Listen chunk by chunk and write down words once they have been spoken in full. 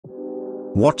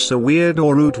What's a weird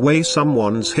or rude way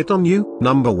someone's hit on you?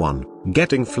 Number 1.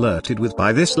 Getting flirted with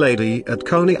by this lady at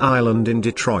Coney Island in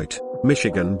Detroit,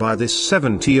 Michigan by this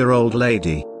 70-year-old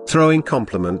lady, throwing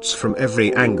compliments from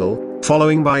every angle,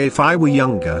 following by if I were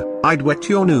younger, I'd wet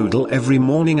your noodle every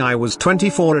morning. I was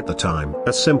 24 at the time.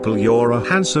 A simple "you're a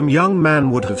handsome young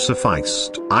man" would have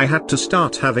sufficed. I had to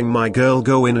start having my girl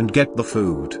go in and get the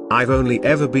food. I've only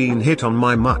ever been hit on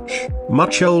by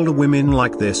much older women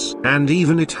like this, and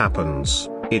even it happens,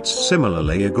 it's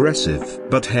similarly aggressive.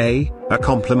 But hey, a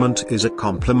compliment is a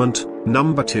compliment.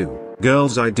 Number 2.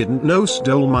 Girls I didn't know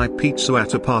stole my pizza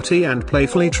at a party and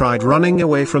playfully tried running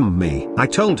away from me. I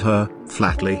told her,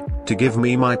 flatly, to give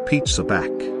me my pizza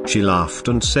back. She laughed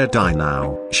and said, "I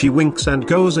now." She winks and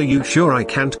goes, "Are you sure I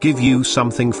can't give you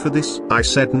something for this?" I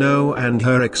said no, and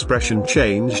her expression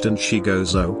changed and she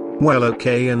goes, "Oh, well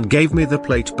okay," and gave me the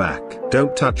plate back.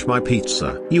 Don't touch my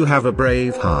pizza. You have a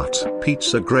brave heart.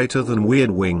 Pizza greater than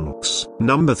weird winks.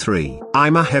 Number 3.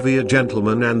 I'm a heavier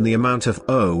gentleman and the amount of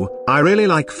 "oh, I really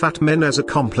like fat men" as a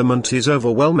compliment is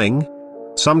overwhelming.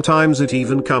 Sometimes it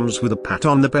even comes with a pat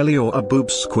on the belly or a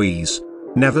boob squeeze.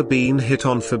 Never been hit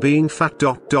on for being fat.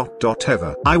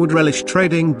 Ever. I would relish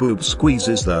trading boob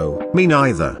squeezes though. Me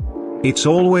neither. It's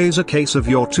always a case of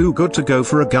 "you're too good to go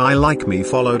for a guy like me,"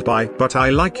 followed by "but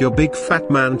I like your big fat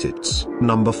man tits."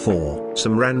 Number 4.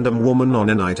 Some random woman on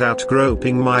a night out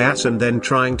groping my ass and then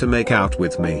trying to make out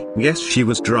with me. Yes, she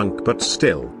was drunk, but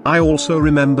still. I also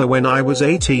remember when I was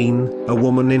 18, a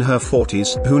woman in her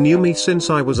 40s who knew me since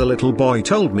I was a little boy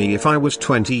told me if I was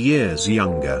 20 years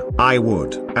younger, I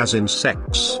would, as in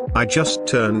sex. I just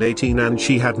turned 18 and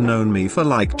she had known me for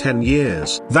like 10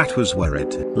 years. That was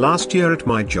worried. Last year at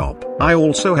my job, I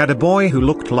also had a boy who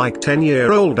looked like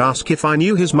 10-year-old ask if I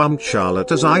knew his mum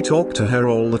Charlotte, as I talk to her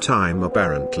all the time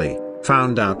apparently.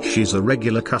 Found out she's a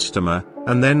regular customer,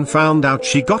 and then found out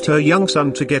she got her young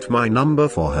son to get my number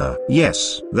for her.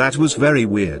 Yes, that was very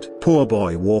weird. Poor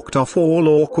boy walked off all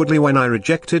awkwardly when I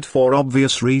rejected for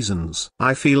obvious reasons.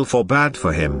 I feel bad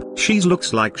for him. She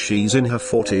looks like she's in her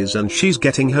 40s and she's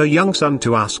getting her young son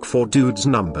to ask for dudes'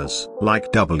 numbers.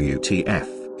 Like WTF.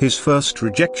 His first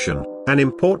rejection, an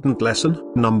important lesson.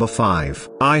 Number 5.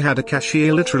 I had a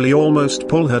cashier literally almost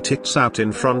pull her tits out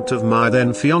in front of my then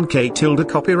fiancée tilde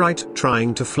copyright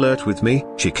trying to flirt with me.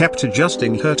 She kept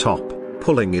adjusting her top,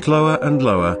 pulling it lower and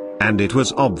lower, and it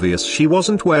was obvious she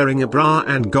wasn't wearing a bra,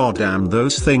 and goddamn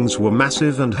those things were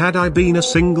massive, and had I been a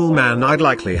single man I'd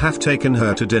likely have taken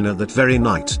her to dinner that very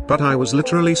night. But I was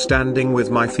literally standing with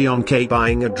my fiancée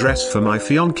buying a dress for my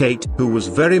fiancée, who was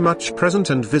very much present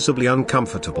and visibly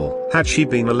uncomfortable. Had she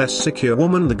been a less secure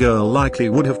woman, the girl likely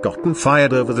would have gotten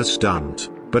fired over the stunt.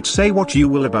 But say what you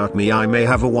will about me, I may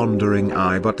have a wandering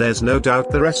eye, but there's no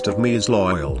doubt the rest of me is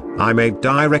loyal. I made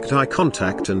direct eye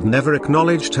contact and never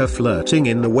acknowledged her flirting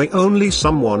in the way only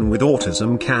someone with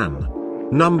autism can.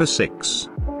 Number 6.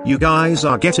 You guys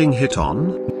are getting hit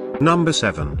on? Number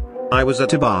 7. I was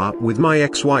at a bar with my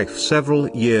ex-wife several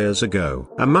years ago.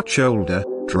 A much older,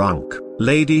 drunk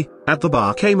lady at the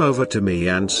bar came over to me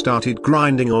and started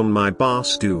grinding on my bar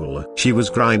stool. She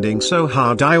was grinding so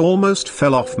hard I almost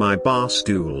fell off my bar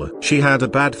stool. She had a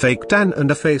bad fake tan and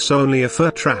a face only a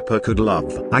fur trapper could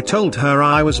love. I told her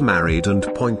I was married and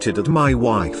pointed at my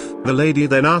wife. The lady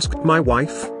then asked my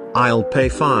wife, "I'll pay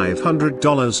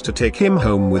 $500 to take him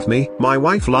home with me." My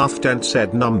wife laughed and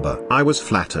said number. I was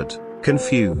flattered,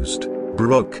 confused,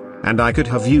 broke, and I could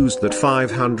have used that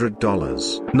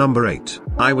 $500. Number 8.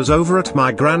 I was over at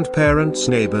my grandparents'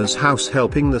 neighbor's house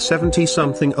helping the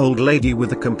 70-something old lady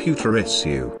with a computer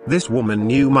issue. This woman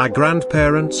knew my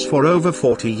grandparents for over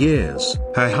 40 years.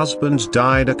 Her husband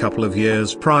died a couple of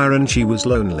years prior and she was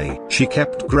lonely. She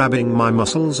kept grabbing my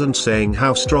muscles and saying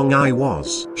how strong I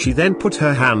was. She then put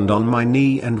her hand on my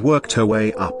knee and worked her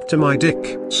way up to my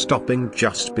dick, stopping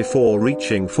just before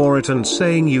reaching for it and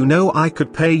saying, "You know I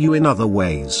could pay you in other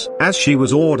ways," as she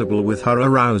was audible with her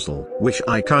arousal. Wish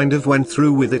I kind of went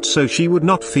through with it so she would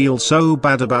not feel so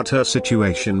bad about her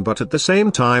situation, but at the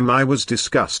same time I was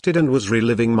disgusted and was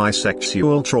reliving my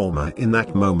sexual trauma in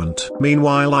that moment.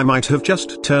 Meanwhile I might have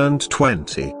just turned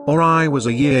 20, or I was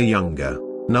a year younger.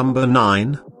 Number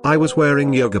 9. I was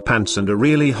wearing yoga pants and a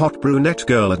really hot brunette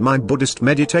girl at my Buddhist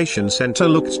meditation center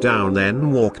looked down,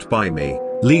 then walked by me,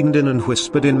 leaned in and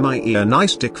whispered in my ear,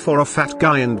 "Nice dick for a fat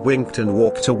guy," and winked and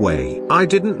walked away. I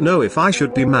didn't know if I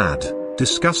should be mad,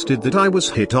 disgusted that I was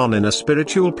hit on in a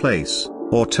spiritual place,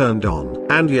 or turned on.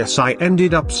 And yes, I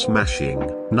ended up smashing.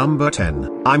 Number 10.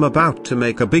 I'm about to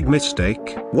make a big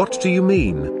mistake. What do you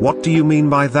mean? What do you mean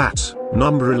by that?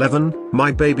 Number 11. My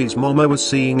baby's mama was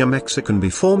seeing a Mexican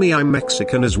before me. I'm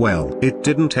Mexican as well. It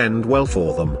didn't end well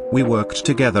for them. We worked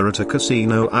together at a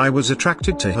casino. I was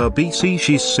attracted to her. BC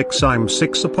she's 6 I'm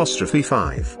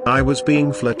 6'5". I was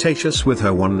being flirtatious with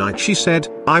her one night. She said,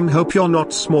 "I'm hope you're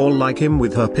not small like him,"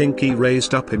 with her pinky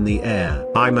raised up in the air.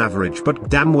 I'm average but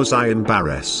damn was I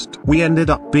embarrassed. We ended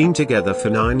up being together for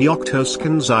 9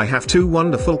 octoskins. I have 2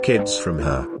 wonderful kids from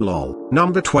her. Lol.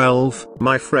 Number 12,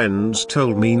 my friends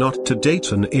told me not to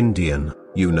date an Indian,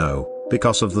 you know,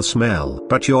 because of the smell.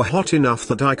 But you're hot enough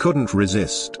that I couldn't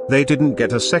resist. They didn't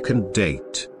get a second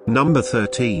date. Number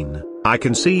 13, I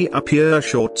can see up your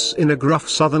shorts in a gruff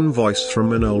southern voice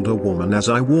from an older woman as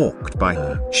I walked by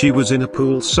her. She was in a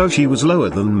pool so she was lower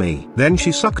than me. Then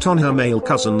she sucked on her male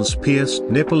cousin's pierced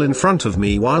nipple in front of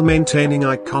me while maintaining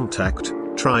eye contact,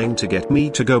 trying to get me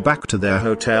to go back to their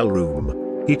hotel room.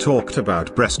 He talked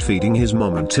about breastfeeding his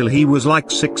mom until he was like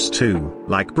 6'2".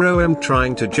 Like bro, I'm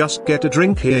trying to just get a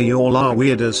drink here. Y'all are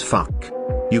weird as fuck.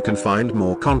 You can find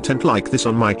more content like this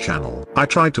on my channel. I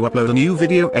try to upload a new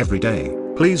video every day.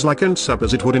 Please like and sub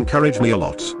as it would encourage me a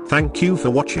lot. Thank you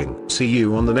for watching. See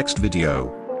you on the next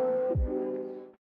video.